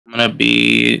gonna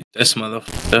be this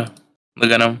motherfucker.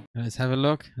 Look at him. Let's have a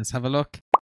look. Let's have a look.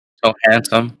 So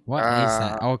handsome. What is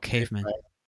that? Oh, caveman.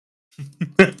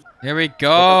 Caveman. Here we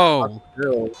go.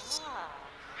 Girls.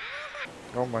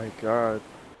 Oh my god.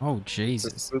 Oh, It's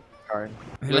Jesus. soup time.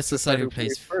 Let's decide who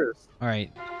plays first. All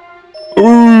right.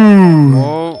 Ooh.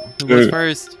 Oh, who goes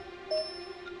first?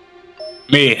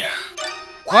 Me.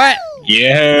 What?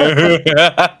 Yeah.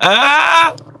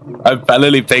 I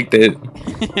finally picked it.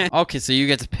 Okay, so you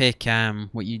get to pick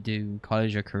what you do in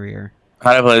college or career.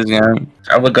 How to play this game?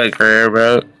 I look like career,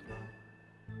 bro.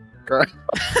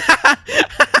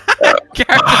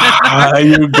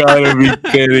 You gotta be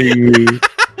kidding me.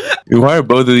 Why are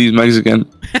both of these Mexican?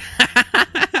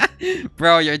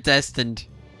 Bro, you're destined.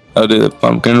 I'll do the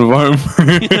pumpkin farm.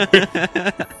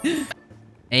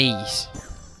 8.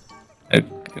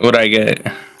 What'd I get?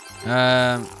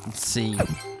 Let's see.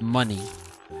 Money.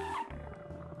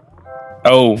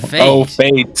 Oh, Fate. oh,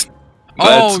 fate.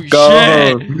 Oh, Let's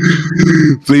go.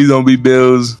 shit. Please don't be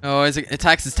bills. Oh, is it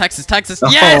taxes?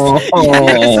 Yes! Oh.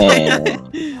 Yes!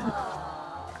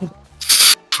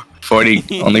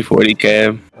 40, only 40K.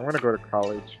 I'm gonna go to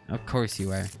college. Of course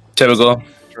you are. Typical.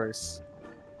 Choice.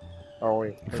 Oh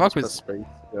wait. I Fuck just with- pressed space.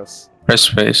 Yes. Press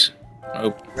space.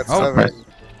 Oh, That's Oh. 7.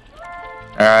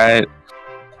 alright.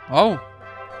 Oh,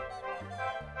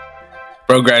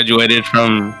 Bro graduated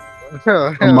from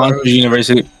Monsters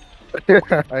University.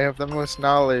 I have the most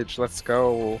knowledge. Let's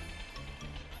go.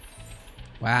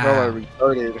 wow. Well, I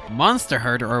retarded. Monster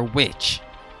herder or witch?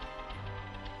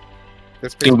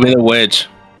 This Give me the witch.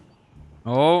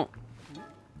 Oh.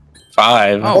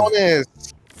 5. Oh. bonus.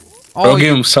 Bro, Oh, give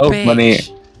you him so bitch. money.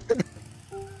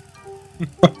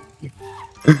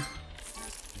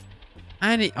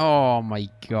 Oh my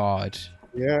god.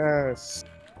 Yes.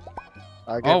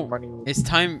 I get Oh, money. It's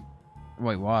time.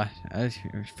 Wait, what?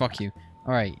 Fuck you.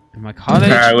 Alright, am I college?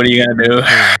 Alright, what are you gonna do?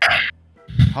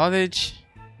 College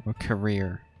or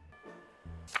career?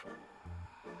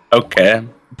 Okay.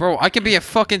 Bro, I could be a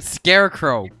fucking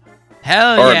scarecrow.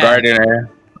 Hell Or a yeah. gardener.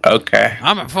 Okay.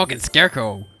 I'm a fucking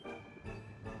scarecrow.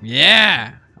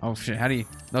 Yeah. Oh shit, how do you...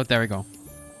 Oh, there we go.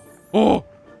 Oh,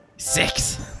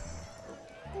 6.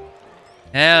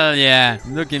 Hell yeah.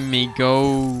 Look at me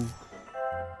go.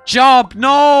 Job,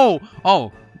 no!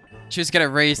 Oh, choose to get a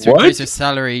raise to What? increase your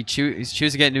salary. Choose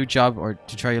to get a new job or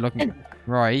to try your luck.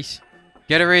 Right.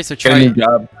 Get a raise or Get a try... new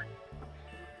job.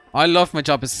 I love my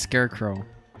job as a scarecrow.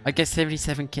 I get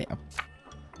 77k.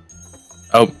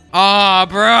 Oh. Oh,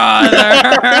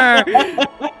 brother!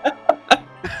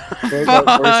 They got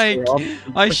worse Fuck!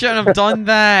 from- I shouldn't have done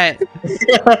that.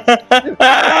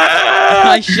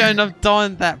 I shouldn't have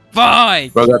done that.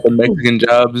 Fuck! Bro got the Mexican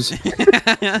jobs.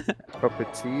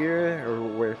 Puppeteer or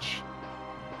witch?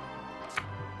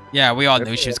 Yeah, we all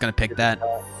knew she was gonna pick that.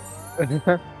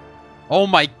 Oh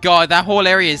my god, that whole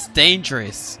area is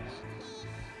dangerous.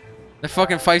 The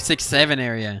fucking 567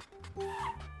 area.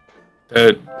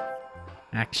 Dude.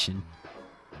 Action.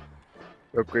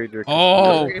 Upgrade your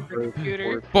Oh!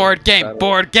 computer. Board game,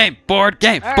 board game, board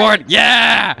game, board.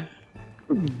 Yeah!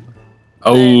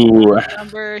 Oh.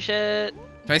 Number shit.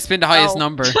 If I spin the highest Oh.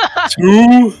 number.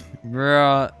 2.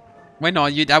 Bruh. Wait, no,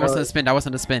 that wasn't a spin. That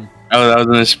wasn't a spin. Oh, that was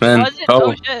in the spin. Was it? Oh.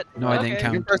 Oh shit. No, I didn't Okay.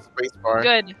 count. You press spacebar.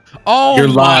 Good. Oh You're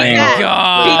my lying.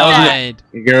 god!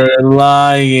 You're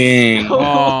lying.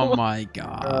 Oh my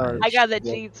god. I got the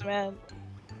cheats, man.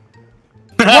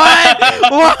 What?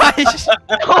 What?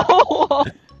 Oh.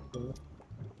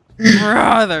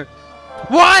 Brother.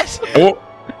 What? Oh.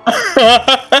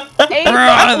 Hey,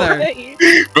 Brother. hey,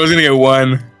 Bro's gonna get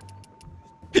 1.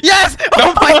 Yes!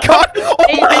 Oh my god! Oh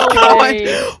Ain't my no god! way.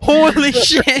 Holy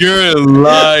shit! You're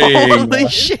lying. Holy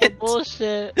shit!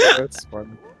 Bullshit. That's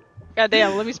fun. God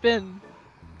damn, let me spin.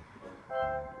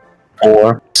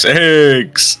 4.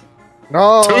 6.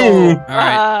 No. 2.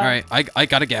 Alright, I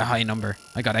gotta get a high number.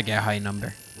 I gotta get a high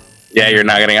number. Yeah, you're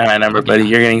not getting a high number, buddy.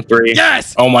 You're getting 3.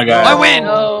 Yes! Oh my god. I win!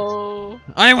 No.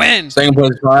 I win! Second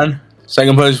place fine.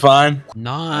 Second place fine.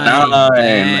 9. 9.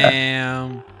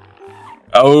 Damn.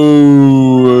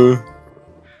 Oh.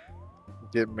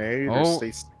 Get married Oh. or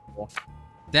stay single.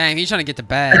 Damn, he's trying to get the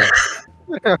bag.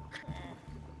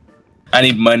 I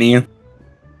need money.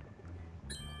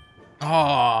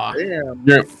 Oh. Damn.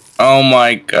 You're. Oh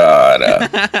my god.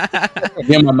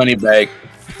 Get my money back.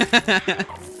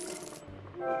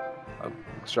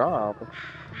 Job.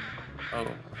 Oh.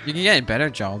 You can get a better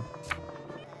job.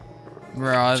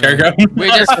 Brother. Scarecrow? We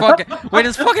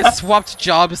just fucking swapped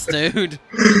jobs, dude.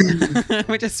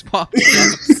 We just swapped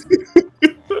jobs.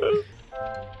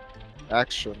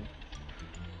 Action.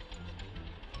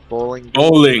 Bowling.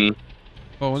 Bowling.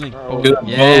 Bowling. Oh. Bowling.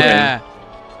 Yeah.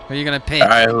 Who are you gonna pick?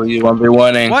 Alright, who you want to be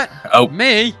winning? What? Oh.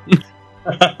 Me?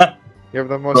 You have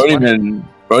the most Bro money. didn't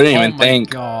even my think.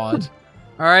 god.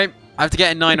 Alright, I have to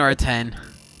get a 9 or a 10.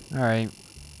 Alright.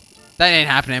 That ain't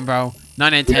happening, bro.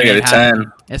 9 and 10 You get ain't a happening.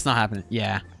 10. It's not happening.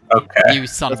 Yeah. Okay. You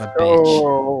son Let's of a bitch.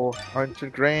 go.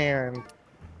 100 grand.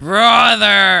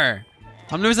 Brother!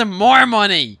 I'm losing more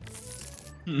money!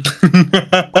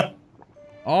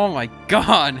 Oh my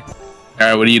god.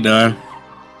 Alright, what are you doing?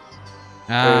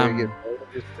 You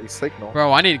get a signal.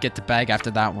 Bro, I need to get the bag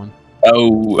after that one.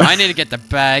 Oh. I need to get the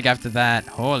bag after that.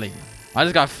 Holy. I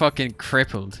just got fucking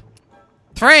crippled.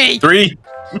 3! 3.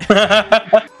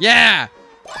 Yeah!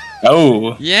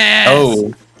 Oh. Yes!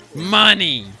 Oh.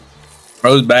 Money!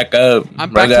 Bro's back up. I'm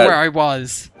Bro back to got where I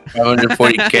was.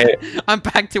 540k. I'm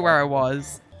back to where I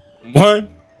was. What?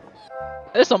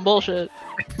 It's some bullshit.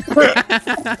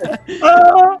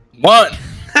 What?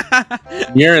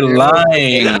 You're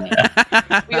lying.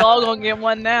 We all gonna get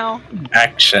one now.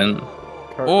 Action.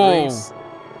 Oh.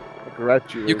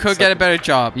 Graduate. You could get a better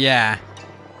job, yeah.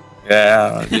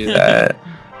 Yeah, I'll do that.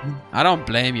 I don't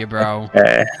blame you, bro.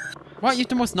 Okay. What? You have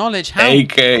the most knowledge? How?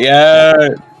 AK, yeah.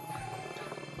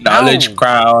 Knowledge Ow.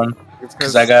 crown. It's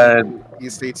 'Cause I got-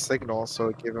 E-state signal,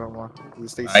 so give him a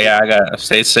E-state Oh, yeah, I got a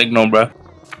state signal, bro.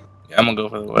 Yeah, I'm gonna go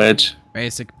for the wedge.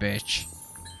 Basic bitch.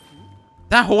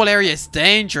 That whole area is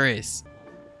dangerous.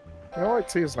 You know what?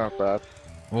 T is not bad.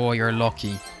 Oh, you're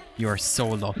lucky. You're so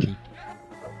lucky.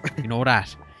 You know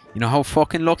that? You know how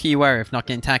fucking lucky you are if not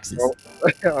getting taxes.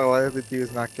 Well, all I have to do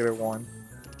is not get it one.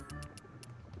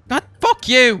 God, fuck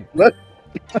you! What?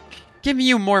 Giving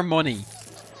you more money.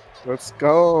 Let's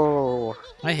go.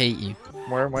 I hate you.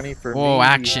 More money for me. Oh,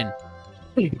 action.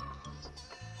 We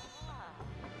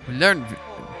learned.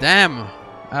 Damn.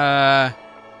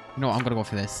 No, I'm gonna go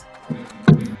for this.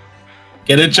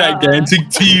 Get a gigantic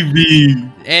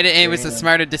TV. It was a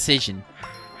smarter decision.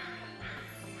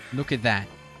 Look at that.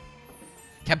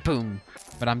 Kaboom.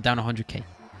 But I'm down 100k.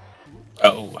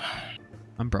 Oh.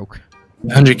 I'm broke.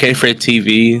 100k for a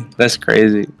TV. That's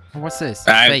crazy. Oh, what's this?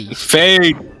 Fake.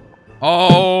 Fake.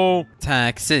 Oh,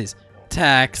 taxes.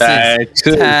 Taxes.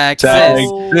 Taxes.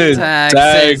 Taxes.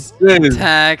 Taxes. Taxes.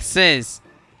 Taxes.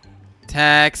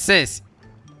 Taxes.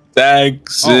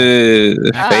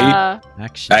 Taxes. Fate.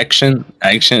 Action.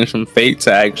 Action from fate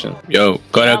to action. Yo,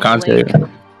 go to a concert.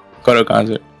 Gambling. Go to a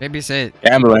concert. Babysit.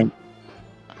 Gambling.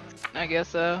 I guess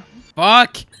so.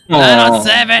 Fuck. 9 on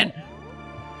 7.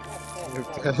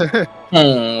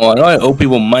 Oh, I know I owe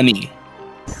people money.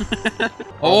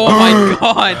 Oh my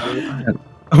god.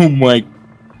 Oh my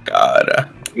god.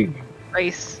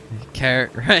 Race.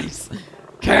 Carrot race.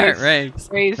 Carrot race.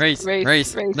 Race. Race.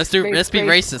 Race. Let's be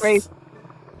racist. Race.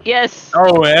 Yes.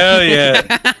 Oh hell yeah.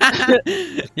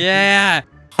 Yeah.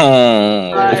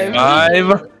 Oh, 5.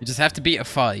 You just have to beat a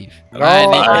 5. No.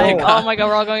 Five. Oh my god,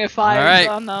 we're all going at 5. Alright.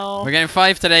 Oh no. We're getting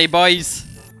 5 today, boys.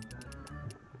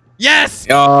 Yes!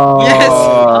 Oh,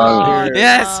 Oh,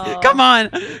 Yes! no. Come on!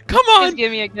 Come Please on!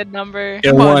 give me a good number. Get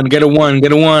a Come on. 1. Get a 1.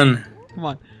 Get a 1. Come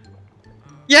on.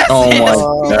 Yes! Oh my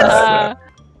yes. god.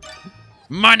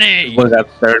 Money! Was at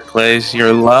 3rd place?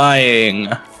 You're lying.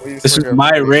 This is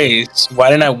my race. Why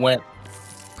didn't I win?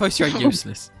 Of course you're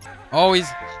useless. Oh, he's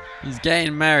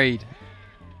getting married.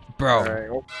 Bro. Alright,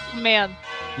 well, Man.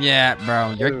 Yeah,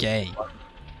 bro, you're gay.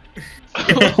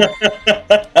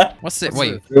 What's it?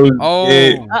 Wait. Oh.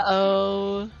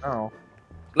 Uh-oh. oh.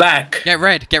 Black. Get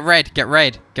red, get red, get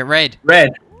red, get red.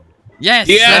 Red. Yes!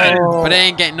 Yeah. 7, but I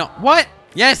ain't getting no. What?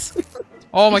 Yes!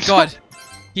 Oh my god.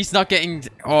 He's not getting.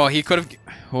 Oh, he could have.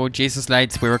 Oh, Jesus,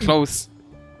 lads, we were close.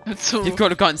 He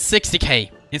could have gotten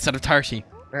 60k instead of 30.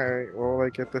 Alright, what will I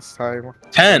get this time?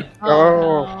 10.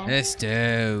 Oh. no. This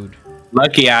dude.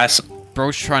 Lucky ass.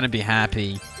 Bro's trying to be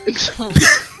happy. No.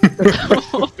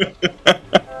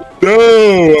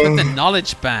 Put the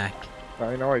knowledge back.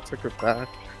 I know I took it back.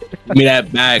 Give me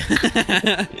that back.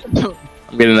 How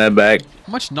I'm getting that back.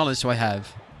 much knowledge do I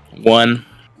have? 1.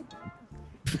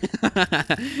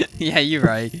 Yeah, you're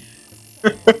right.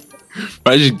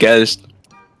 I just guessed.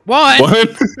 1! 1.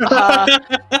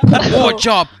 Oh,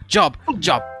 job.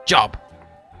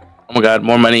 Oh my god,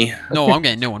 more money. No, I'm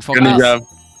getting no one. Fuck Good this. job.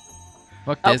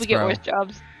 Fuck I hope this, we get bro. worse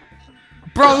jobs.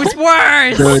 Bro, it's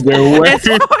worse! Dude, they're worse.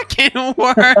 It's fucking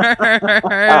worse!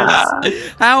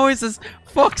 How is this?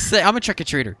 Fuck's sake. I'm a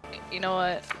trick-or-treater. You know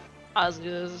what? I was do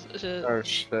this shit. Oh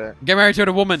shit. Get married to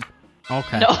the woman.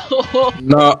 Okay. No.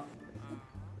 No.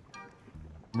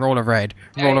 Roll a red.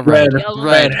 Roll a Red, red. Yellow,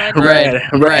 Red. red, Red.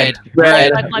 Red.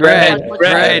 Red. Red.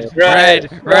 Red.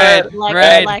 Red. Red.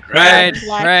 Red.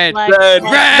 Red.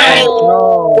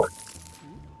 No.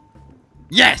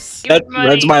 Yes! Give me money.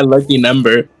 That's my lucky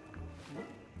number.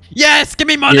 Yes, give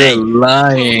me You're money.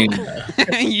 lying.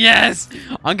 Yes,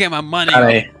 I'm getting my money.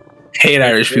 I hate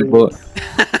Irish people.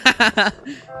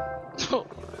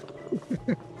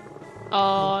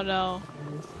 Oh no.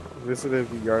 Visited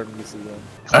the yard museum.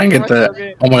 I can get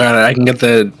the. Oh my god! I can get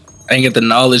the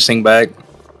knowledge thing back.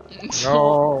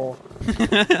 No.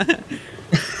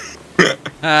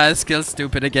 Skill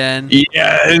stupid again.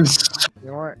 Yes.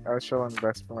 You know what? I shall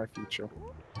invest for my future.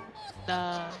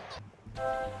 Nah.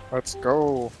 Let's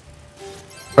go.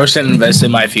 First, I invest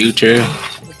in my future.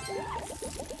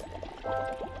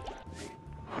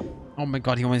 Oh my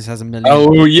god, he almost has a million.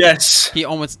 Oh yes. He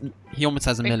almost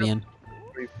has a million.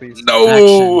 Please, please.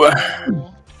 No.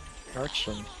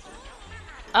 Action.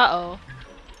 Uh-oh.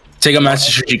 Take a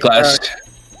master sushi class.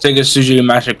 Take a sushi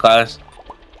master class.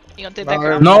 You gonna take that No.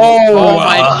 crown? No. Oh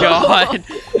my god.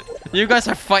 You guys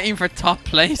are fighting for top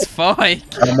place. Fight.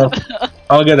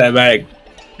 I'll get that back.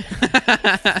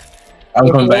 I'm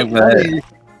coming back for that.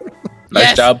 Nice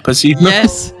Yes. job, pussy.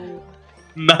 Yes.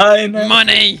 Nine.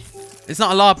 Money. It's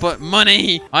not a lot, but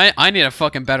money. I need a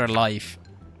fucking better life.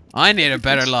 I need a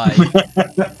better life.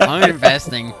 I'm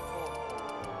investing.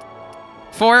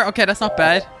 4. Okay, that's not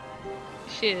bad.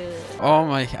 Shit. Oh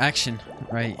my action.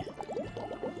 Right.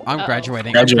 I'm Uh-oh.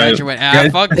 graduating. Graduate. I'm graduating. Ah,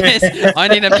 fuck this. I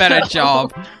need a better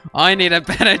job. I need a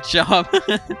better job.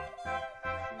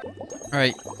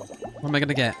 Alright. What am I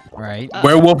gonna get? Alright.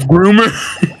 Werewolf groomer.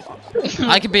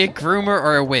 I could be a groomer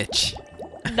or a witch.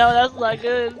 No, that's not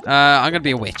good. I'm gonna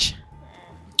be a witch.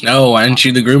 No, why aren't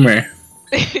you the groomer?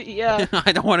 Yeah.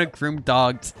 I don't want to groom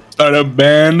dogs. Start a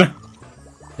band.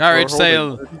 Garage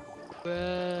sale.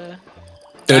 Dude,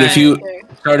 if you Okay.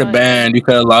 start a band, you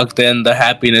could have locked in the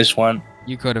happiness one.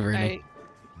 You could have really.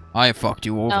 Alright. I fucked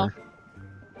you over. No.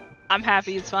 I'm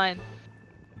happy, it's fine.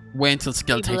 Wait until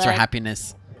skill Be takes your black.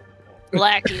 happiness.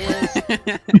 Black he is.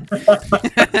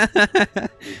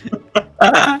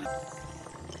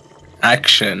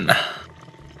 Action.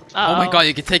 Oh my Uh-oh. god,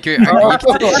 you can take your. He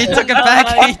took it back.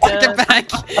 He took it back.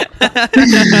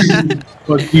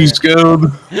 Fuck you, skilled.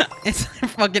 It's a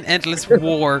fucking endless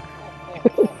war.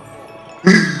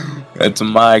 That's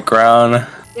my crown.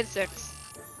 Get 6.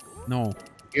 No.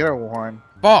 Get a 1.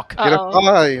 Fuck. Get a Uh-oh.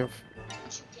 5.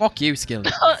 Fuck you, skill.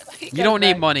 He You got don't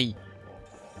need back. money.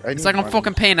 I It's need like I'm money.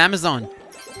 fucking paying Amazon.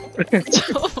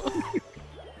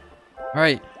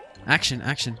 Alright. Action,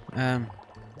 action.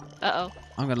 Uh-oh.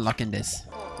 I'm gonna lock in this.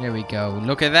 There we go.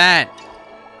 Look at that.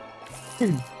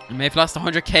 I may have lost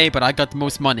 100k, but I got the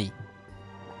most money.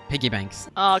 Piggy banks.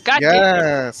 Oh, gotcha.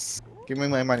 Yes. Give me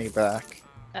my money back.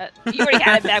 You already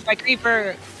had it back by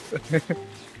Creeper.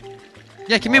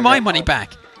 Yeah, give me my money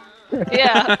back.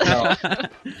 Yeah. No.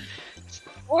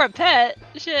 Or a pet.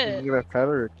 You Shit. can get a pet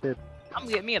or a kid. I'm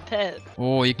gonna get me a pet.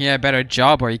 Oh, you can get a better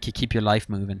job, or you can keep your life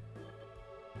moving.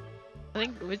 I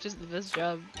think which is the best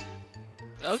job.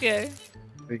 Okay.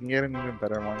 You can get an even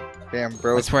better one. Damn,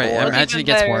 bro. That's right. bored. Imagine it even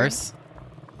gets better. worse.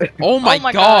 Oh my,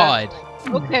 my god.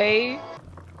 God. Okay.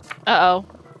 Uh-oh.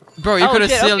 Bro, you Oh, could have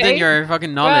shit, sealed in okay. your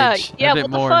fucking knowledge Bruh, yeah, a bit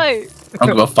what more. the fuck? I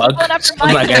don't give a fuck. Going after Skill's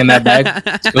not mine. getting that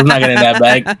back. Skill's not getting that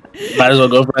back. Might as well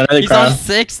go for another He's on crown.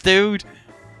 6, dude.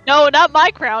 No, not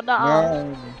my crown. Nuh-uh.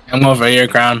 No. I'm going for your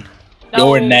crown.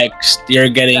 No. You're next. You're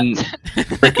getting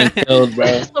freaking killed, bro.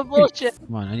 That's some bullshit.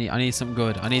 Come on, I need something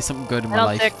good. I need something good in my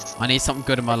Round life. 6. I need something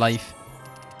good in my life.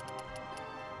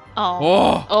 Oh.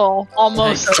 Oh. Oh,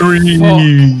 almost. 3.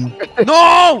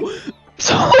 No!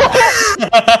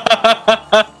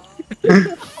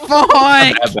 Fuck!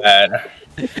 That bad.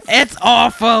 It's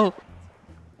awful.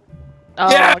 Oh,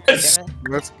 Yes! damn it.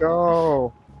 Let's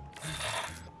go.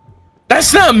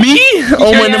 That's not me.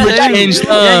 Oh, my Yeah, number yeah, changed.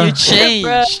 Yeah, you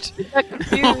changed. I got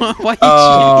confused. Why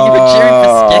you were cheering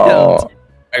for skilled?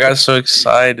 I got so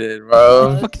excited,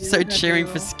 bro. Fucking start cheering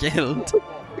for skilled.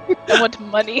 I want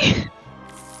money.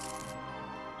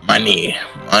 Money,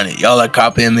 money. Y'all are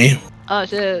copying me. Oh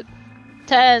shit.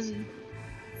 10.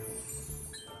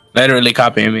 Literally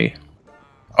copying me.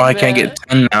 Oh, I can't get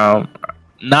 10 now.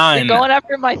 9. You're going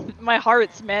after my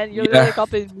hearts, man. You're Yeah. literally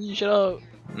copying me. Shut up.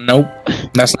 Nope.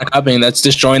 That's not copying. That's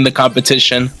destroying the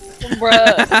competition.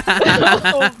 Bruh.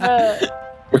 Bruh.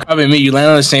 You're copying me. You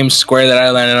landed on the same square that I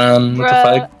landed on. What the Bruh.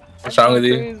 fuck? What's wrong with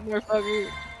you? Please, motherfucker.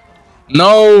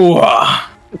 No!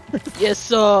 Yes,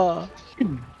 sir.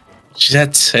 She's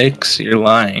at 6. You're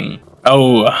lying.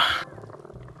 Oh.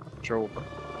 Joe.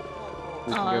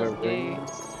 We can Oh, get a that's ring. gay.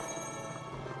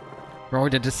 Bro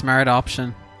did the smart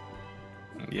option.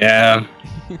 Yeah.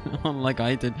 Unlike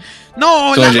I did.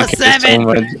 No, So level you can't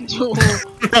 7! so much.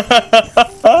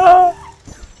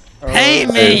 Pay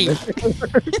me!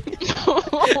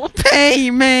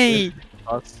 Pay me!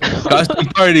 Costume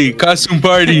party. Costume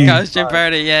party. Costume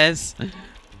party, yes.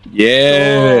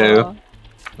 Yeah.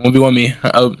 1v1 me.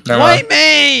 Oh, never Why mind.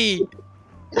 me?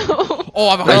 Oh,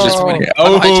 I have a high chance of winning. I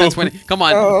have a high chance of winning. Come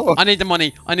on. Oh. I need the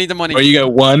money. I need the money. Oh, you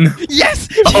got one. Yes!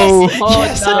 Oh. Yes! Oh,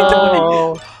 Yes! I need the money.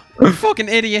 Oh, You fucking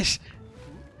idiot.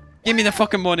 Give me the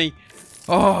fucking money.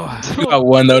 Oh, You got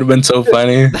one. That would have been so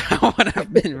funny. that would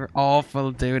have been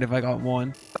awful, dude, if I got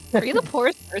one. Are you the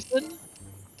poorest person?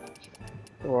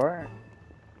 what?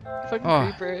 Fucking Oh.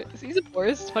 Reaper. Is he the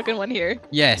poorest fucking one here?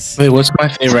 Yes. Wait, what's my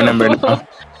favorite number now?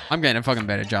 I'm getting a fucking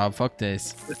better job. Fuck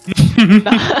this.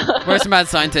 Nah. Where's the mad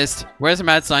scientist? Where's the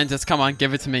mad scientist? Come on,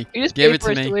 give it to me. You just Give paid it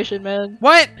for to his me. tuition, man.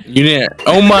 What? You didn't.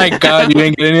 Oh my god, you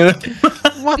didn't get any of them?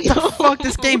 What the fuck?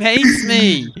 This game hates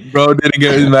me. Bro didn't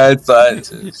get his mad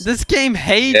scientist. This game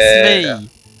hates Yeah. me.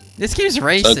 This game's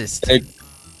racist. Like,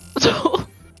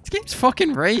 This game's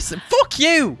fucking racist. Fuck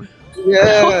you.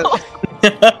 Yes.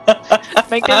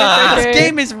 Make that This Reaper.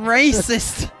 game is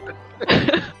racist.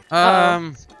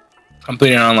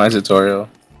 complete an online tutorial.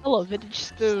 Hello, vintage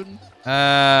spoon.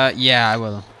 Yeah, I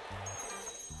will.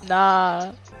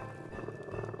 Nah.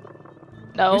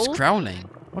 No. Who's growling?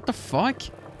 What the fuck?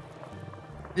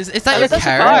 Is that Oh, your that's a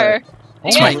car? car. Oh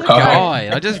It's my my car.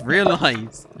 god, I just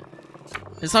realized.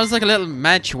 It sounds like a little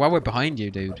mad chihuahua behind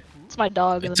you, dude. It's my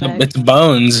dog in It's, the back. it's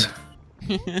bones.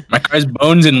 My car's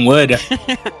bones and wood.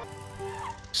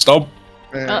 Stop.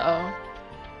 Uh-oh.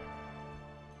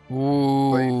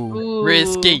 Ooh. Ooh.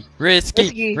 Risky,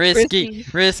 risky, risky,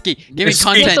 risky. Give me Risky. You have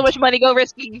content. so much money, go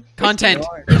risky. Content.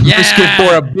 Biscuit for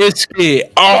Yeah. a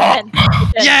biscuit. Oh.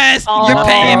 Yes, Oh. you're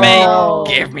paying me. Oh.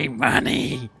 Give me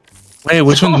money. Wait,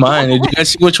 which one's mine? Did you guys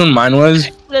see which one mine was?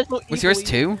 Was yours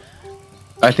two?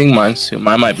 I think mine's two.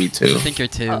 Mine might be two. I think you're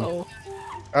two. Uh-oh.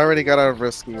 I already got out of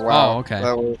risky. Wow. Oh, okay.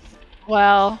 That was,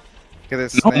 Wow. get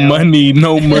this No snail. money.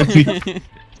 No money.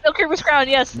 Still Creeper's Crown,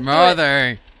 yes. do it.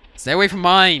 Mother. Stay away from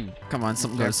mine. Come on,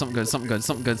 something good, something good, something good,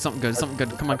 something good, something good, something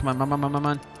good. Come on, come on, come on, come on, come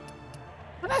on.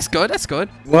 Well, that's good, that's good.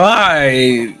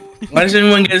 Why? Why does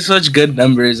everyone get such good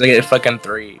numbers? I get fucking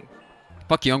 3.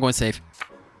 Fuck you, I'm going safe.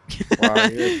 Wow,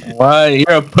 you're Why?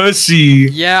 You're a pussy.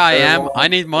 Yeah, I am. I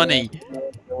need money.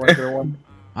 the one.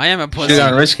 I am a Shit pussy.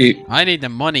 on risky. I need the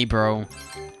money, bro.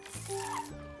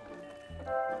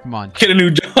 Come on. Get a new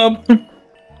job.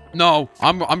 No,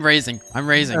 I'm raising. I'm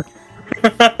raising.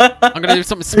 I'm gonna do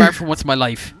something smart for once in my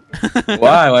life.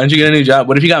 Why? Why don't you get a new job?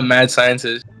 What if you got mad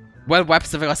sciences? Well,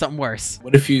 weapons if I got something worse.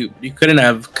 What if you couldn't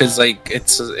have? Cause like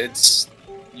it's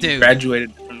you Dude.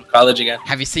 graduated from college again.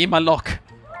 Have you seen my luck?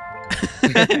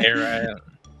 Hey, right.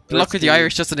 The luck of the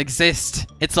Irish doesn't exist.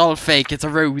 It's all fake. It's a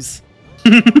ruse.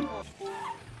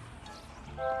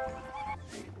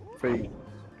 Fake.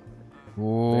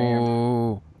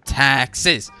 Ooh.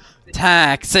 Taxes.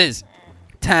 Taxes.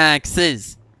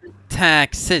 Taxes.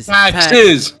 Taxes.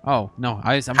 Taxes. Oh no,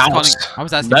 I was House. calling. I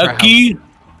was asking for a house. Lucky. You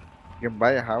can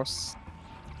buy a house.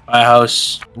 My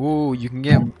house, Ooh, you can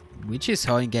get witches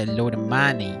how you get a load of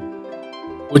money.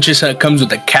 which is comes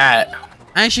with a cat.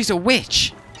 And she's a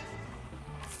witch.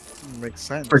 Makes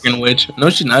sense. Freaking witch. No,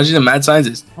 she's not. She's a mad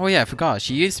scientist. Oh yeah, I forgot.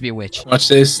 She used to be a witch. Watch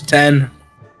this. 10.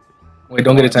 Wait,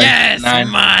 don't get a 10. Yes, 9.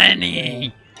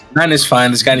 money. 9 is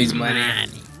fine. This guy needs money.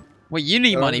 Wait, you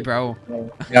need money, bro.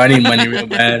 Yeah, I need money real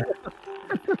bad.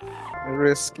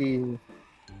 Risky.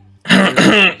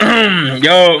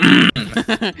 Yo.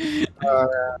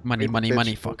 Money, money, bitch.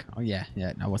 money. Fuck. Oh yeah,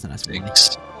 yeah. No, I wasn't asking for money.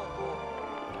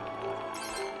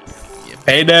 Yeah,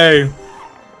 payday.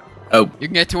 Oh, You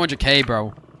can get 200k,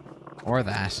 bro. Or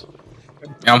that.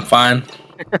 I'm fine.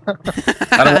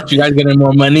 I don't want you guys getting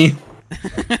more money.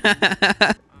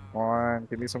 Come on,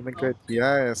 give me something good.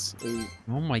 Yes. Eight.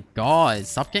 Oh my god!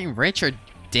 Stop getting rich, or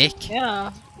dick.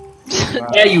 Yeah.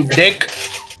 Yeah, you dick.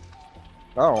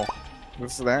 Oh,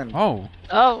 this is the end. Oh,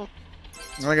 Oh.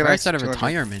 I'm gonna get right next out of 200.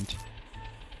 retirement.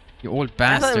 You old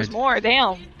I thought there was bastard. more.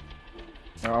 Damn.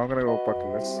 No, I'm gonna go bucket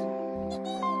list.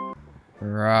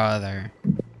 Brother.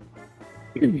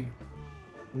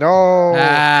 No.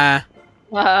 Ah,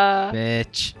 Bitch.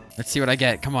 bitch. Let's see what I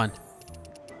get. Come on.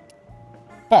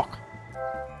 Fuck.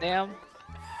 Damn.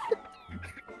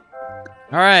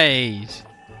 Alright.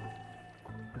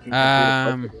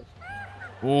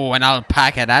 Oh, an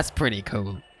alpaca. That's pretty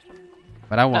cool.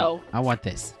 But I want. No. I want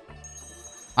this.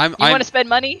 You want to spend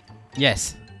money?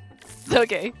 Yes.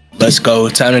 Okay. Let's go.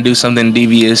 Time to do something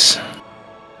devious.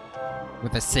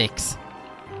 With a 6.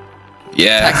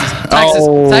 Yeah. Taxes.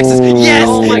 Yes.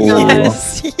 Oh my God.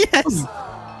 Yes. Yes.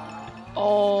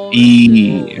 Oh.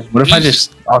 What if I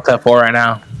just alt F4 right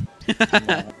now?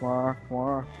 Wah,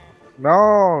 wah.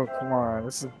 No, come on.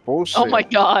 This is bullshit. Oh my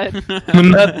god.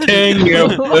 Nothing. You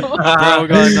Bro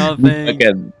got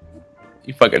nothing.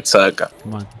 You fucking suck.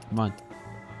 Come on, come on.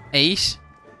 8?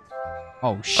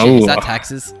 Oh shit, is that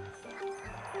taxes?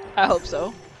 I hope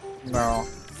so. No.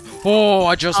 Oh,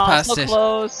 I just passed so it.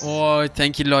 close. Oh,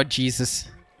 thank you, Lord Jesus.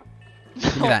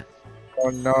 Give me that. Oh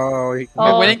no. He Am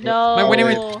I Oh, winning? no. Am I winning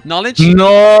with knowledge? No.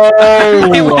 Am I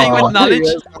winning with knowledge?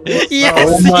 Yes,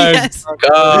 Oh my yes.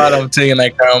 God, I'm taking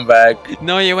that crown back.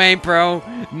 No, you ain't, bro.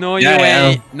 No, you Yeah, I am.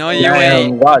 ain't. No, you Yeah, I am.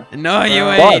 ain't. What? No, you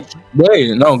What? ain't.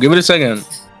 Wait, no, give it a second.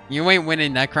 You ain't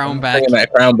winning that crown I'm back. taking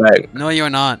that crown back. No, you're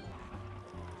not.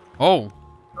 Oh.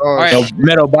 Oh, Alright. No,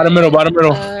 middle, bottom middle, bottom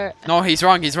middle. No, he's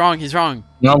wrong. He's wrong. He's wrong.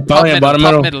 No, I'm Top calling it, middle. bottom Top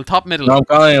middle. middle. Top middle. No, I'm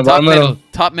calling it, Top bottom middle. middle.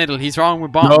 Top middle. He's wrong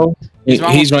with bottom. No, He's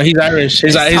wrong. he's Irish.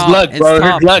 His It's top. luck, It's bro.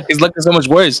 top. His luck is so much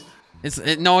worse.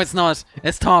 No, it's not.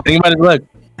 It's top. Think about his luck.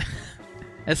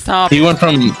 It's top. He went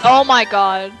from. Oh my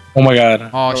god. Oh my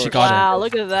God. Oh, she got Wow,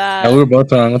 look at that. Yeah, we were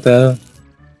both wrong. What the hell? it.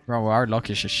 Bro, our luck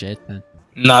is just shit, man.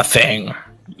 Nothing.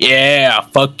 Yeah,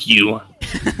 fuck you.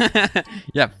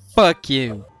 Yeah, fuck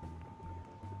you.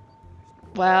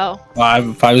 Wow.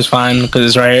 Five is fine because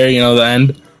it's right here. You know the end.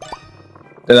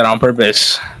 Did that on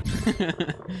purpose.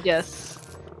 Yes.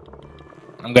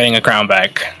 I'm getting a crown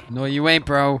back. No, you ain't,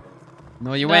 bro.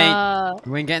 No, you ain't. Nah.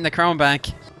 You ain't getting the crown back.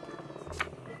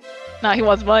 Nah, he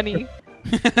wants money.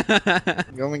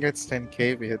 He only gets 10k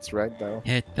if he hits red though.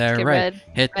 Hit the Okay, red. red.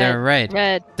 Hit the red.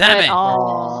 Red. Damn red. it.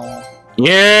 Oh.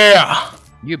 Yeah.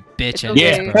 You bitch. It's ass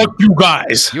okay. Yeah. bro. Fuck you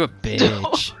guys. You a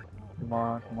bitch. Come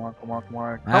on, come on, come on, come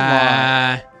on.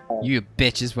 Ah, you a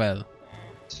bitch as well.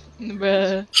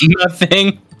 Bruh.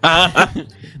 Nothing.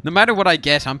 No matter what I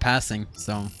get, I'm passing.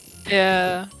 So,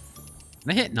 Yeah.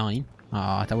 can I hit 9?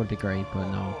 Ah, that would be great, but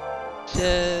no.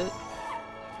 Shit.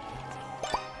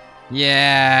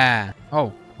 Yeah.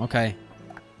 Oh, okay.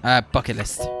 Bucket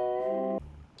list. All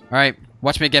right,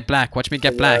 watch me get black. Watch me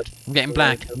get black. I'm getting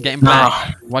black. I'm getting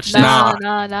black. Watch this. Nah,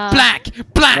 nah, nah. Black,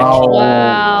 black. Oh.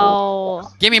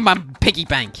 Wow. Give me my piggy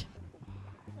bank.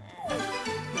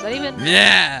 Is that even?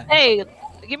 Yeah. Hey,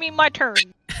 give me my turn.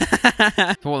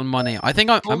 Total money. I think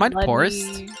am I the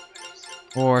poorest? Money.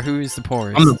 Or who is the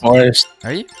poorest? I'm the poorest.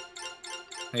 Are you?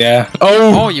 Yeah.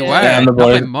 Oh. Oh, you Yeah. are. Yeah, I'm the Not by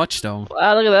poorest. much though.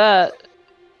 Wow, look at that.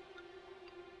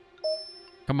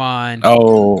 Come on.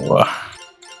 Oh.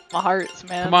 My hearts,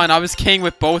 man. Come on. I was king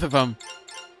with both of them.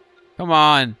 Come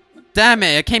on. Damn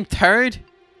it! I came third.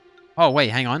 Oh wait,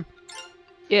 hang on.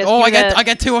 Yes, Oh, give me that. I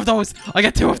get 2 of those. I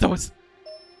get 2 of those.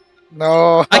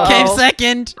 No. I came Uh-oh.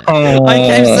 second. Oh. I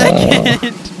came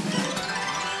second.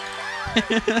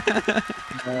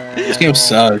 This game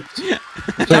sucks.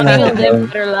 Time to live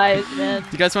better lives, man. Do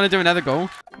you guys want to do another go?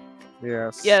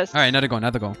 Yes. All Yes. right, another go,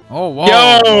 another go. Oh, whoa.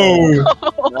 Yo.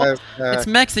 Yes, It's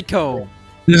Mexico.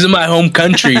 This is my home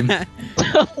country.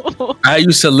 I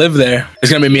used to live there.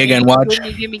 It's gonna be me again. Watch.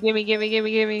 Gimme,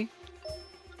 gimme.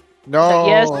 no.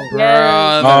 Yes, bro.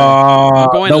 yes. I'm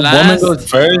going the last. woman goes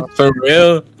first for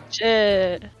real.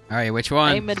 Shit. All right, which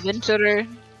one? I'm adventurer.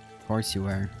 Of course you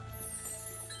are.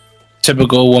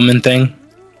 Typical woman thing.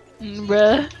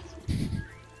 Bruh.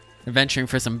 Adventuring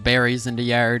for some berries in the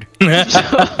yard.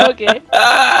 Okay.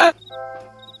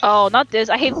 Oh, not this.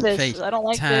 I hate this. Fate. I don't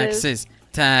like this. Taxes.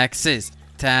 Taxes.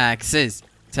 Taxes.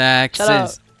 Shut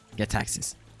Taxes. Get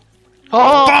taxes.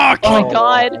 Oh, Fuck! oh my Oh.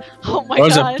 god. Oh my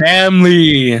There's a god.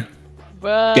 family.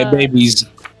 Bruh. Get babies.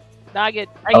 Nah, I get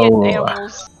Oh.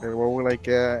 animals. Okay, what would like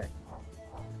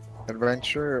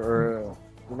adventure or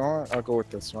you know what? I'll go with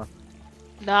this one.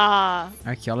 Nah.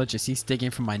 Archaeologist, he's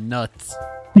digging for my nuts.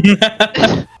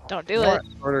 Don't do You know it. what?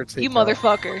 Order You takeout.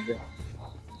 motherfucker.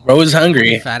 Bro was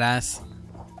hungry. Fat ass.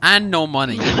 And no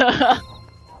money.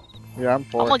 Yeah, I'm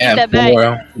poor. I'm gonna Yeah, get that back.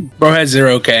 poor. Bro had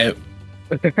 0K.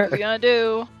 What you gonna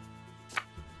do?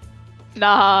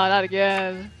 Nah, not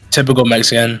again. Typical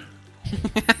Mexican.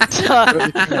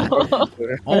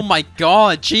 Oh my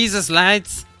god, Jesus,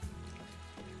 lads.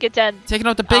 Get 10. Taking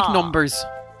out the big Aw. numbers.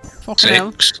 Fucking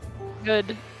hell. 6.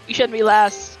 Good. You shouldn't be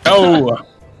last. Oh.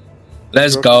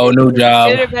 Let's go. New Good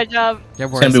job. or bad job. Get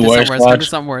worse, gonna be get worse, some worse, watch. get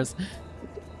some worse.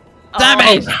 Oh.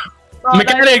 Damn it! Oh,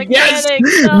 Mechanic, yes!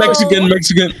 no. Mexican.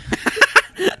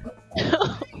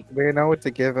 Do you know what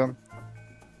to give him?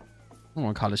 I'm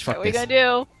on college, What fuck are we this.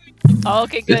 gonna do? Oh,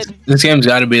 okay, good. This game's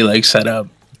gotta be like set up.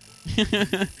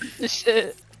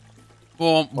 Shit.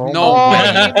 Oh, Oh no Oh,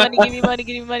 way. give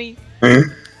me money.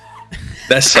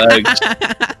 That sucks.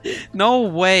 No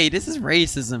way, this is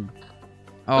racism.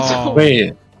 Oh,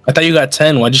 Wait, I thought you got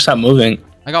 10. Why'd you stop moving?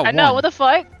 I got I one. know, what the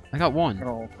fuck? I got one.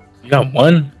 No. You got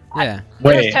 1? Yeah, It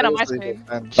was Wait. 10 on my Seriously, screen.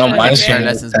 man. On I my did screen. share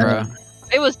lessons, bro.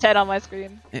 It was 10 on my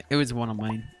screen. It was one on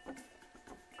mine.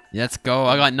 Let's go.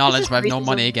 I got knowledge, is but I have no racism.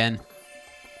 money again.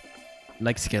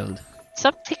 Like skilled.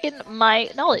 Stop taking my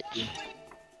knowledge.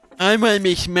 I might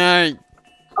be smart.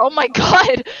 Oh my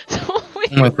god.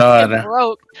 Oh my god.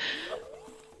 Broke.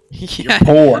 Yeah.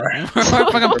 Poor. We're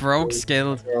fucking broke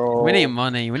skilled. Bro, We need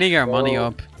money. We need to get our money Bro.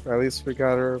 up. At least we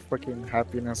got our fucking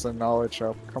happiness and knowledge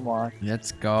up. Come on.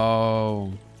 Let's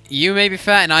go. You may be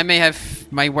fat and I may have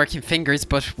my working fingers,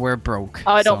 but we're broke.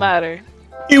 Oh, it don't so- matter.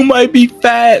 You might be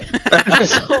fat.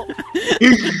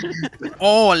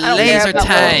 Oh, don't laser care about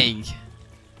tag.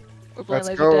 We're playing Let's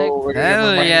laser go. tag. We're gonna get more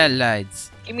Hell money. yeah,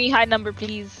 lads. Give me high number,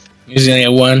 please. She's gonna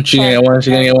get one. She's gonna get one.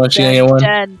 She's gonna get one. She's gonna get one.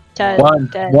 10, 10, One.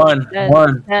 10, One. 10,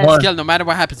 One. 10. One. Skill, no matter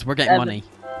what happens, we're getting Seven. money.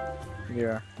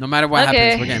 Yeah. No matter what Okay.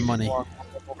 happens, we're getting money.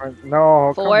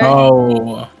 No. Come Four.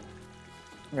 on.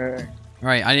 Oh. Eh.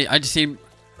 Right, I just need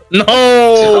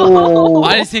No.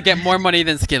 I just need to get more money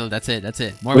than skill. That's it. That's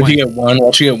it. More What if money. you get one?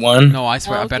 What if you get one? No, I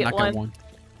swear I I'll better get not get one. one.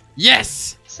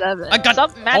 Yes. 7. I got-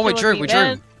 Stop matching Oh, we with drew. me, We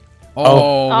man. drew.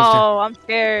 Oh. Oh, I'm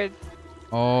scared.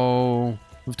 Oh.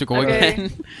 We have to go Okay.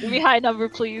 again. Give me high number,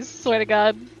 please. Swear to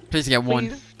God. Please get one.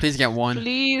 Please. Please get one.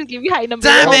 Please give me high number.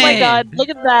 Damn oh my it! God. Look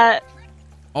at that.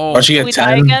 Oh. What if you Can get we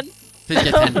die 10? again? Please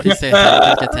get 10. Please say 10.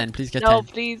 Please get 10. Please get No, 10.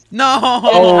 please. No.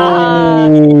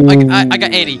 Oh. I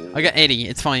got 80. I got 80.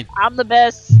 It's fine. I'm the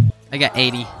best. I got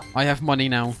 80. I have money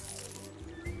now.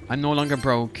 I'm no longer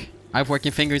broke. I have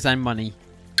working fingers and money.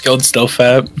 Killed still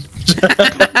fat.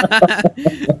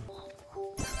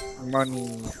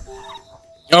 Money.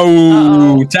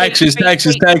 Oh, Uh-oh. taxes, Wait,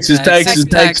 taxes, wait, taxes, taxes,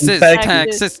 taxes,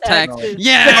 taxes. Taxes. taxes.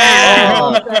 Yeah.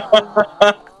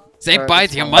 Oh. Say Alright, bye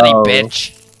it's to your fine. money, Oh.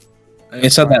 bitch.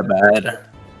 It's not that bad.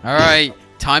 All right,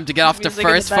 time to get off the Music in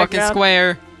the first fucking background.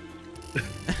 square.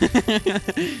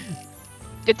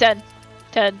 Good 10.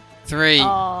 10. 3.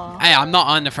 Aw. Hey, I'm not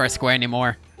on the first square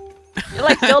anymore. You're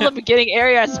like still in the beginning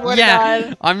area, I swear Yeah, to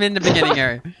God. I'm in the beginning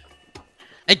area.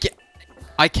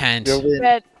 I can't. You'll win.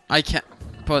 Bet. I can't.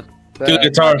 But Do the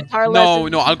guitar. Guitar no,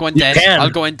 lessons. no, I'll go in You debt. can. I'll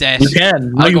go in debt. You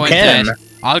can. No, I'll you go in can. debt.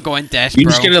 I'll go in debt, You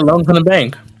bro. just get a loan from the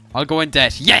bank. I'll go in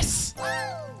debt. Yes.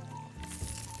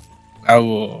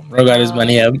 Oh, bro got his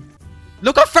money up.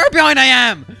 Look how far behind I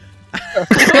am.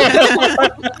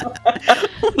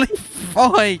 Holy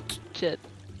fuck. Shit.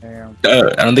 Damn.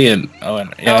 I don't think it. Oh, yeah, Oh, it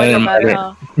it didn't don't matter, matter.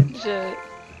 huh? Shit.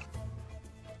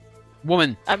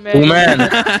 Woman. I'm married. Woman.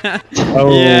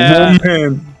 Oh, Yeah.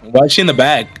 woman. Why is she in the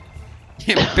back?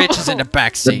 Bitch is in the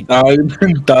back The seat.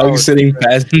 dog Oh, sitting shit.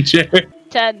 passenger.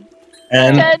 10.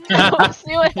 And 10.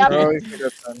 See what Oh, happens. he's a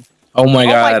good son. oh my Oh my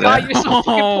god, God, you're so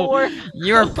fucking Oh. poor.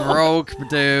 You're broke,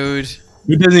 dude.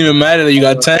 it doesn't even matter that you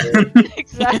got 10.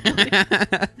 Exactly.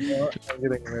 No, I'm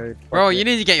getting married. Bro, you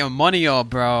need to get your money up,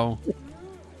 bro.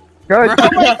 God, Oh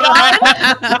my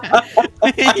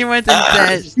God. You went in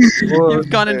debt. Whoa, You've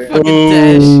gone in shit.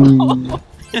 fucking debt.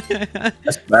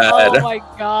 That's bad. Oh my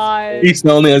God. He's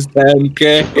only has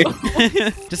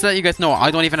 10k. Just to let you guys know,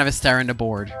 I don't even have a star on the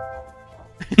board.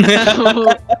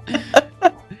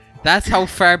 That's how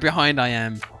far behind I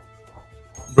am.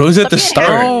 Bro's at the Stop being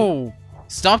start. Bro,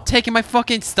 stop taking my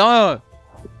fucking stuff.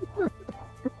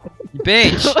 You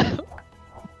bitch.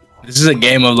 This is a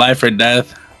game of life or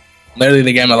death. Literally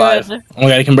the game of life. Good. Oh my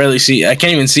god, I can barely see. I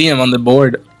can't even see him on the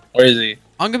board. Where is he?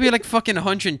 I'm gonna be like fucking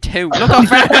 102. Look how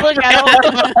far. Look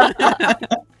at him.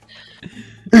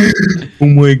 Oh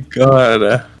my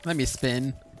god. Let me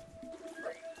spin.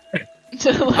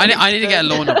 I need to get a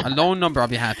loan number. A loan number, I'll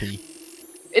be happy.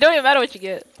 It don't even matter what you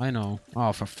get. I know.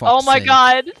 Oh, for fuck's Oh my sake.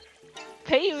 God.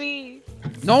 Pay me.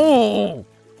 No!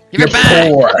 Give You're it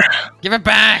back! poor. Give it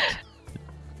back!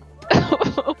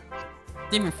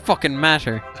 Didn't even fucking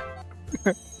matter.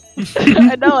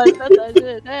 I know, I said that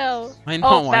shit. Hell. I know,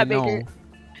 Oh, I Fat know. Baker.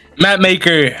 Map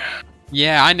maker.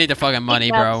 Yeah, I need the fucking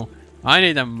money, maps. bro. I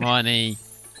need the money.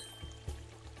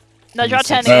 No, draw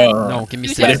 10 Bro. again. No, give me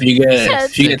You But six. if you get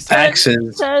Six.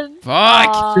 taxes. 10. Fuck!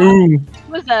 Aw, Ooh,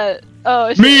 what's that? Oh,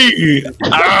 shit. me.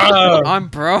 Ah, I'm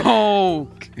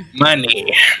broke.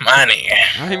 money.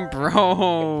 I'm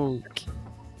broke.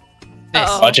 This.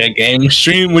 Uh-oh. Watch a game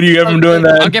stream. What do you get from doing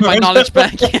that? I'll get my knowledge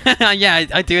back. Yeah,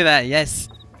 I do that, yes.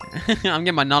 I'm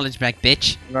getting my knowledge back,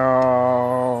 bitch.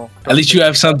 No. At least you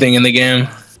have something in the game.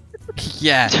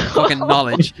 Yeah, fucking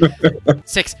knowledge.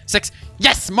 6.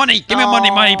 Yes, money! Give me my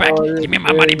money back! Oh, Give me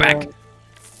my money back!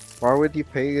 Why would you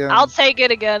pay him? I'll take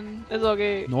it again. It's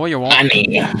okay. No, you won't.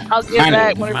 Money. I'll give Money,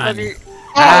 back money. whatever.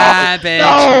 Ah,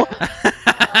 No!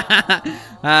 bitch.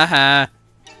 Haha.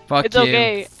 Fuck It's you.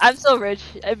 okay. I'm so rich.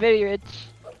 I'm very rich.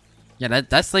 Yeah,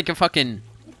 that's like a fucking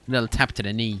little tap to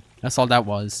the knee. That's all that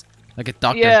was. Like a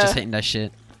doctor Yeah. just hitting that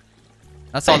shit.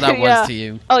 That's all that was Yeah. to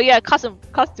you. Oh yeah, costume.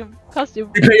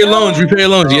 Costume. Repay your loans. Repay your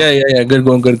loans. Yeah, yeah, yeah. Good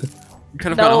going. Good. You could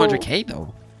have No. got 100k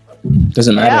though.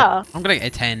 Doesn't matter. Yeah. I'm gonna get a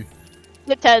 10.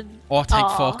 Get 10. Oh, thank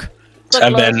Aw. fuck. So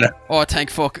close. 7. Oh, thank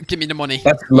fuck. Give me the money.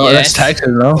 That's low. Yes. That's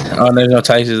taxes, no? Oh, there's no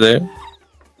taxes there.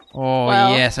 Oh,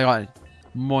 Well, yes, I got You're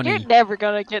money. never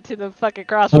gonna get to the fucking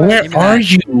crossroads. Where Give me are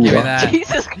that. you? Give me that.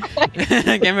 Jesus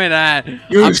Christ. Give me that.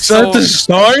 You I'm set so- the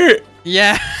start?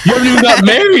 Yeah. You haven't even got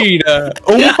married. Oh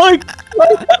Yeah. my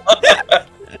god.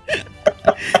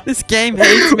 This game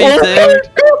hates me, Oh my dude.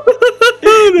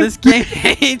 God. This game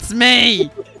hates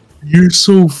me. You're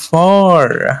so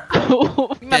far. Give my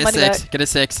Get a money 6. back. Get a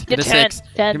 6. Get a 10, 6.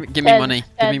 10, Give me 10, money.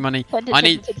 Give 10, me money. 10, 10, I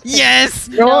need. 10, 10. Yes.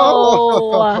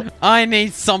 No. I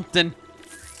need something.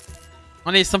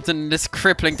 I need something in this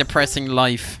crippling, depressing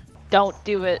life. Don't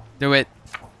do it, Do it.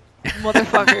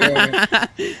 motherfucker.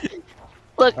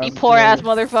 Look, you poor ass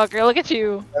motherfucker. Look at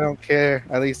you. I don't care.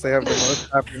 At least I have the most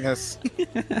happiness.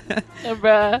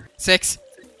 Bruh. 6.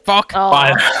 Fuck. Oh,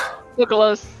 5. so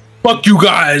close. Fuck you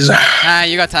guys. Ah,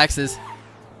 you got taxes.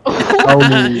 Oh,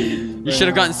 You should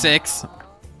have gotten 6.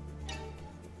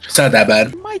 it's not that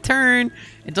bad. My turn.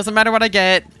 It doesn't matter what I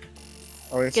get.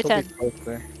 Oh, it's Get still 10. close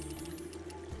there.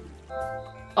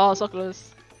 Oh, so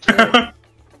close.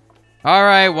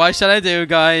 Alright, what should I do,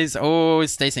 guys? Oh,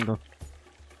 stay single.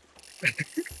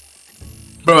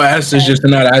 Bro, ass is just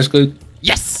not as good.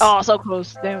 Yes! Oh, so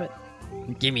close. Damn it.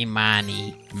 Give me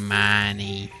money.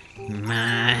 Money.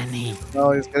 Money.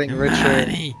 No, he's getting richer.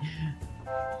 Money.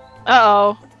 Uh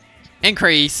oh.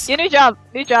 Increase. Get a new job.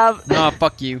 New job. No,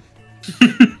 fuck you.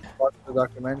 Watch the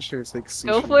documentary. It's like,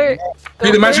 Go for it. Go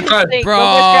Hey, the for master it. class. Go for it.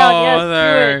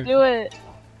 Brother. Yes, do it.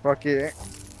 Fuck it.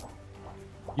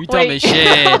 You dumb as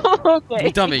shit. Okay.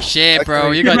 You dumb as shit,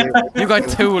 bro. You got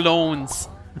 2 loans.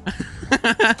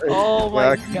 Oh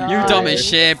my Yeah, god. You dumb as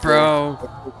shit, bro.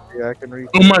 Yeah, I can read.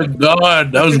 Oh my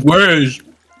god, that was worse.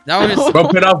 That was Bro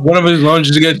paid off one of his loans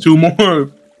just to get 2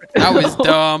 more. that was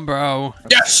dumb, bro.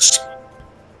 Yes!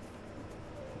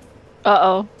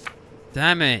 Uh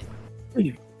Damn it. oh.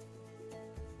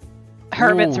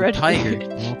 Hermit's Ooh, red. tiger.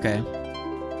 Okay.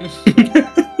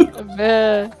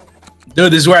 Man.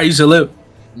 Dude, this is where I used to live.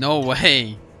 No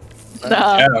way.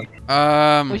 Nah.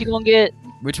 Yeah. What you gonna get?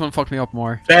 Which one fucked me up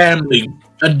more? Family.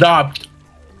 Adopt.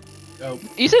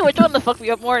 You say which one to fuck me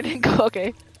up more and then go,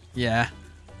 okay. Yeah.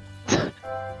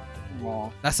 Aw.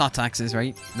 That's not taxes,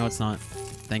 right? No, it's not.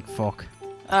 Thank fuck.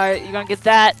 Alright, you're gonna get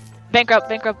that. Bankrupt,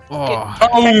 bankrupt. Oh.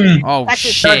 Boom! Oh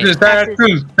Taxes. shit.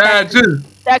 Taxes. Taxes.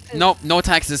 Nope, no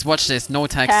taxes. Watch this. No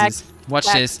taxes. Watch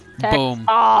tax, this. tax. Boom.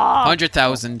 Aw.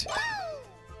 100,000.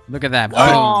 Look at that. Boom.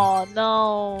 Oh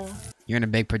no. You're in a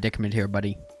big predicament here,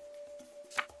 buddy.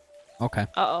 Okay.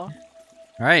 Uh-oh.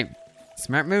 Alright.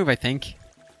 Smart move, I think.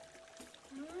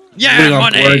 Putting Yeah, on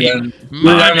board money! again.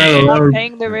 Money! Stop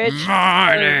paying the rich.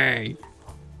 Money!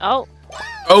 Oh,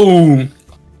 Oh.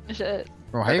 shit.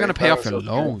 Bro, how are you gonna pay off your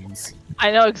loans?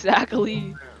 I know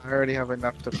exactly. I already have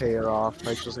enough to pay it off.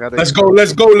 I just gotta. Let's go,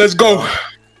 let's go, let's go.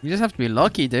 You just have to be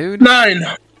lucky, dude. 9.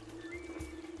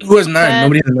 Who has 9? 10.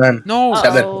 Nobody has 9. No!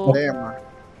 Seven. Uh-oh. Damn.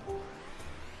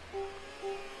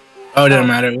 Oh, it doesn't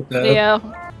matter. What the-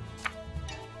 Yeah.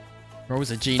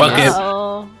 Bro's a genius. Fuck it.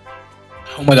 Uh-oh.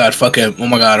 Oh my god, fuck it. Oh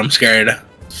my god, I'm scared.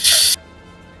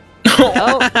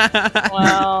 Oh,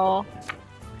 wow.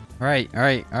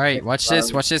 Alright. Watch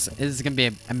this, watch this. This is gonna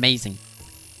be amazing.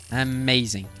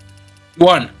 Amazing.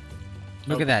 1.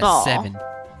 Look at that. Aw. 7.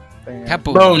 Damn.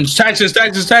 Kaboom. Bones. Taxes.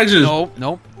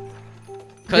 Nope.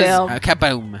 Cause Damn.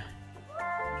 kaboom.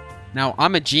 Now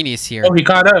I'm a genius here. Oh, he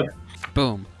caught up.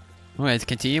 Boom. I'm gonna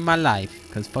continue my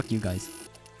life. Cause fuck you guys.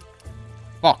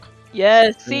 Fuck.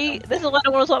 Yes, see? This is why I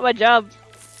want to swap my job.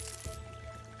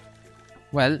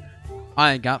 Well,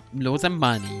 I got loads of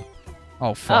money.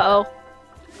 Oh fuck. Uh-oh.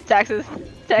 Taxes.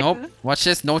 Taxes. Nope. Watch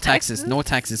this. No taxes. No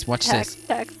taxes. Watch Tax, this.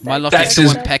 tax, My tax, luck tax, is so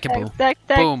tax, impeccable. tax,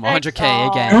 tax, Boom. tax. 100k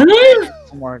Aw. again.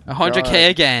 Oh my 100k God.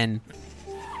 again.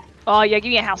 Oh, yeah, give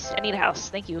me a house. I need a house.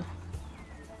 Thank you.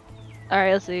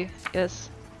 Alright, let's see. Yes.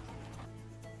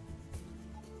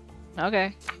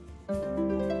 Okay.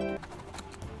 Oh,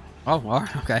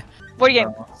 alright, okay. Board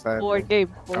game. Oh, sadly. Board game.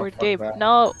 Board fuck game. that.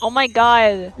 No. Oh my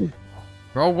god.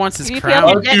 Bro wants his If you pay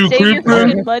off your crown. Fuck you, debt, save your creeper.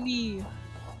 fucking money.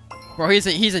 Bro,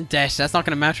 he's in debt. That's not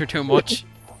gonna matter too much.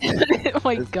 Oh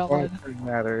my It god. doesn't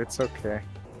matter. It's okay.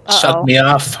 Shut me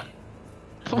off.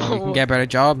 You can get a better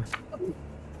job.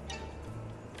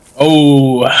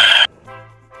 Oh.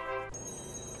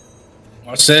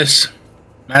 What's this?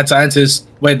 Mad scientist.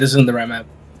 Wait, this isn't the right map.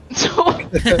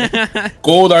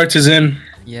 Gold artisan.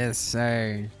 Yes,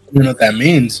 sir. I don't know what that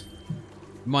means.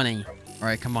 Money.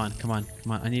 Alright, come on.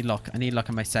 I need luck. I need luck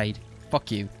on my side.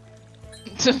 Fuck you.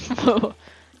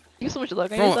 You have so much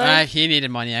luck on Bro, your side. he needed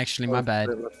money actually. My bad.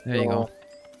 There you go.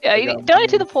 Yeah, you donate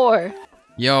to the poor.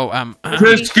 Yo,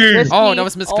 Risky. Oh, that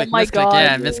was misclick. Oh my misclick. God.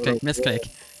 Yeah, misclick. Misclick.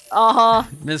 Uh-huh.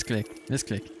 Misclick.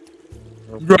 Misclick.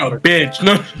 Bro, bitch.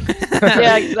 No.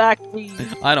 Yeah, exactly.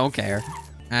 I don't care.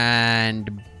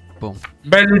 And boom.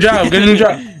 Get a new job. Get a new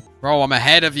job. Bro, I'm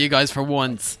ahead of you guys for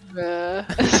once.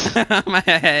 I'm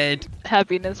ahead.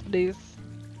 Happiness, please.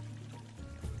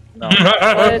 No.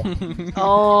 What?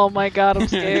 Oh my god, I'm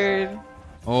scared.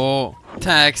 Oh,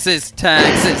 taxes,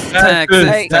 taxes, taxes,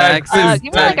 Hey, taxes,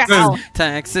 give me like a taxes, house.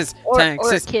 taxes, Or a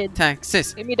taxes, kid.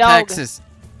 taxes, Give me a dog. taxes.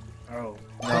 Oh,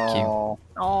 Fuck you. no.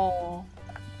 Oh.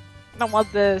 I don't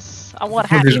want this. I want What is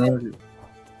happiness. wrong with you?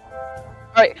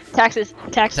 Alright, taxes,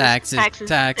 taxes, Taxes, taxes,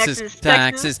 taxes,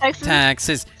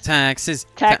 taxes, taxes,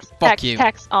 tax, fuck tax, you.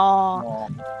 tax. Aw.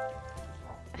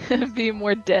 No. Be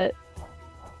more debt.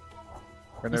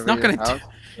 Whenever not your gonna house-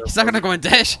 He's not gonna go in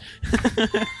debt.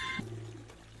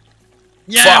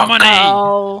 Yeah, Fuck. money!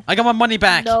 Oh. I got my money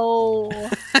back. No.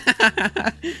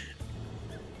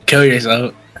 Kill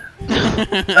yourself.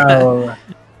 Oh.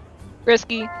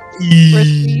 Risky.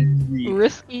 Risky.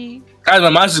 Risky. Guys, my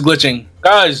mouse is glitching.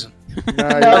 Guys.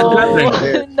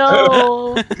 No,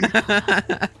 No.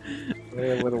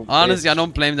 no. Honestly, I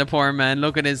don't blame the poor man.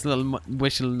 Look at his little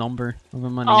wishful number of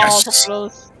money. Oh, Yes. so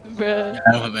close. Bruh.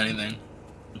 I don't have anything.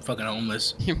 I'm fucking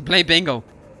homeless. You play bingo.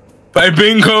 Play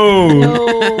bingo! No.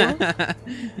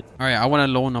 Alright, I want a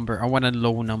low number. I want a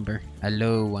low number. A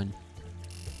low one.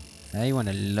 I want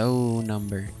a low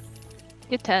number.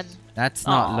 Get 10. That's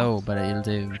not Aw. low, but it'll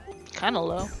do. Kinda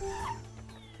low.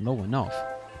 Low enough.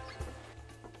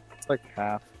 It's like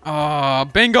half. Oh,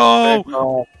 bingo!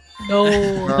 No. No.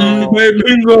 No. Play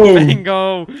bingo!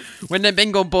 Bingo! When the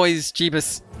bingo boys,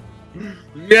 Jeebus.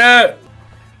 Yeah!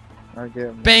 I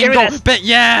get Bingo! this.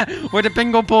 Yeah! We're the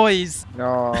bingo boys!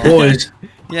 no. Boys.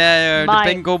 Yeah, the Mine.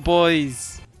 bingo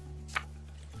boys.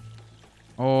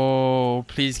 Oh,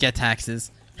 please get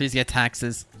taxes. Please get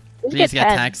taxes. Please get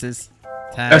 10. taxes.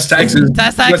 That's taxes.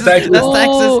 That's taxes. That's taxes. That's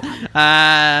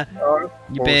taxes. Ooh.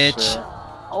 You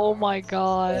bitch. Oh my I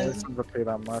god. doesn't pay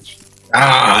that much.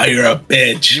 Ah, you're a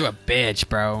bitch. You a bitch,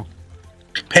 bro.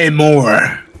 Pay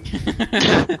more.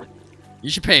 You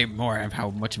should pay more of how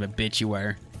much of a bitch you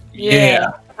are.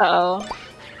 Yeah. Uh-oh.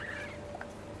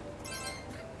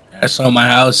 I saw my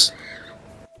house.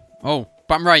 Oh,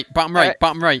 bottom right, bottom right, Alright.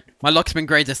 bottom right. My luck's been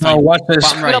great this Oh, time. watch this.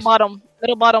 Bottom right. Middle bottom.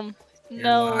 Middle bottom. You're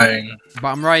No. lying.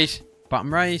 Bottom right.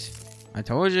 Bottom right. I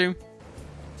told you.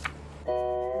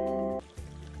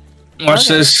 Watch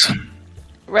Okay. this.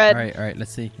 Red. Alright,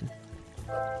 let's see.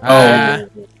 Oh.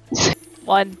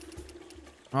 1.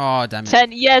 Oh, damn it.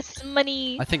 10. Yes,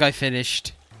 money. I think I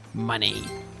finished. Money.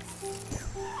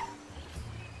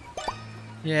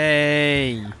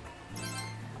 Yay.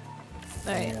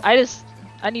 Alright.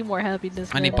 I need more happiness.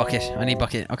 I need man. bucket. I need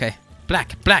bucket. Okay.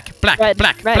 Black, black, black, Red,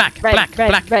 black, red, black, red, black, red,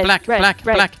 black, red, black, red, black,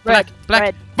 red, black, black, red, black.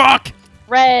 red. Fuck!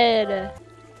 Red.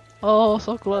 Oh,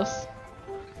 so close.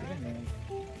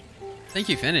 I think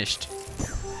you finished.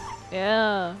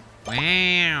 Yeah.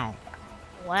 Wow.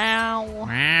 Wow.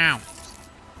 Wow.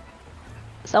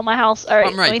 Sell my house. Alright.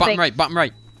 Bottom right, bottom right, bottom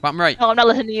right, bottom right. No, I'm not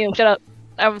listening to you. Shut up.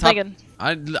 I'm Top- thinking.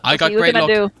 I Let's got see, what great can I luck.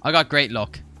 do? I got great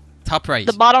luck. Top right.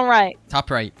 The bottom right. Top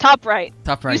right. Top right.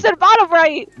 Top You right. said bottom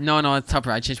right. No, it's top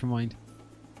right. I changed my mind.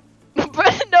 No. I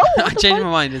what the changed fuck?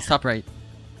 my mind. It's top right.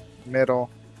 Middle.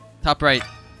 Top right.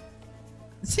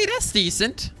 See, that's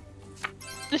decent.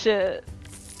 This shit.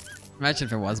 Imagine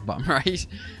if it was bottom right.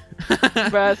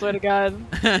 Bruh, I swear to God.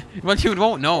 Well, you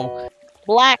won't know.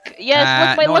 Black.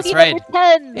 Yes, look, my no, it's lucky red. number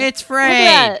 10. It's Look red.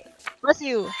 at that. Bless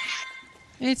you.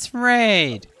 It's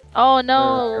red. Oh There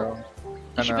no. we go.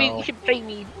 You should, I be, know. you should pay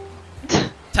me.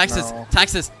 Taxes, No.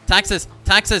 taxes, taxes,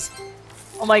 taxes.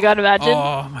 Oh my god, imagine.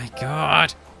 Oh my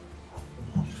god.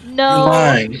 No. You're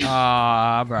lying.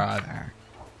 Ah, brother.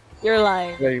 You're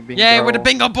lying. There you Yay, we're the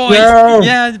bingo boys. No.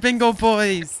 Yeah, the bingo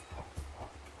boys.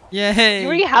 Yay. You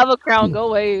already have a crown. Go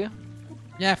away.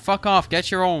 Yeah, fuck off.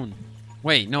 Get your own.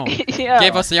 Wait, no. Yeah.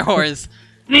 Give us yours.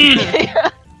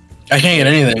 I can't get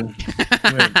anything.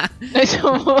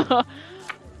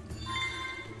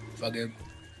 Fuck it.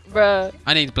 Bruh.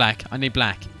 I need black. I need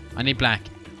black. I need black.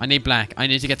 I need black. I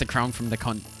need to get the crown from the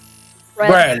cunt. Red.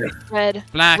 Bread. Red.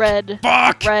 Black. Red.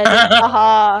 Fuck. Red.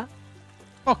 Haha.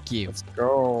 Fuck you. Let's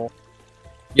go.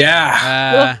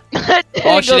 Yeah.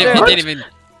 Oh, she Go didn't. there. He didn't even.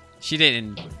 She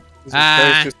didn't. This is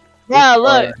Ah. just Yeah,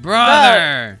 look.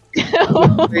 Brother.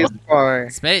 space bar.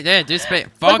 Space. Yeah, do space.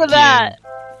 Look Fuck at you. that.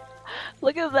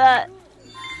 Look at that.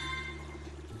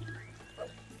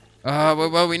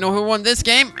 Well, we know who won this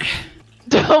game.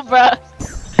 Oh, bruh.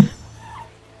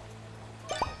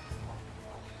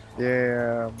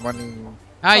 Yeah, money.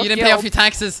 Ah, you Fuck didn't pay you. off your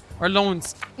taxes or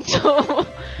loans.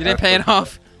 You didn't pay it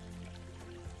off.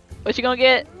 What you gonna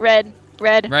get? Red.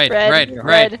 Red. Red, Red. red, Red.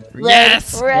 red. Red.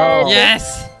 Yes! Red. No.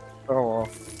 Yes! Oh, well,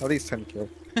 at least 10k.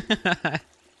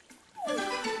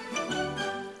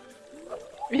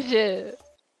 Shit.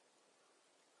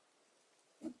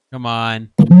 Come on.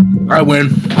 I win.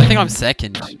 I think I'm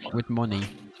second with money.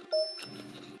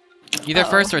 Either Uh-oh.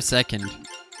 first or second.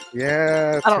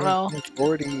 Yeah, I don't know.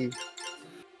 40.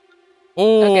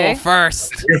 Oh, Okay.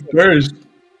 first. You're first.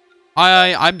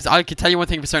 I can tell you one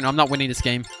thing for certain. I'm not winning this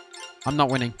game. I'm not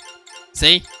winning.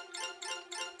 See?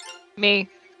 Me.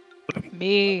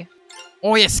 Me.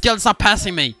 Oh yeah, Skill's not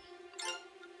passing me.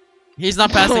 He's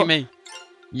not passing me.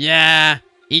 Yeah.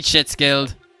 Eat shit,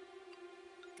 Skilled.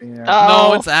 Yeah.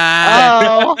 No, it's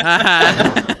Oh.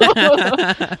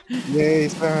 Yay,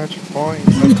 such points.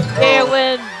 Yeah,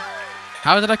 win.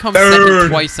 How did I come Third. second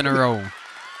twice in a row?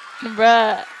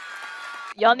 Bruh.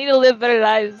 Y'all need to live better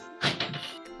lives.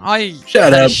 I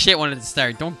Shut had a up. shit one at the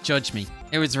start. Don't judge me.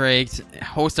 It was rigged.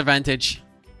 Host advantage.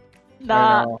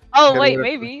 Nah. know. Oh, Get wait, it.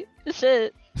 maybe.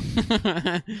 Shit.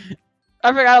 I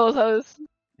forgot I was host.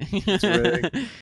 rigged.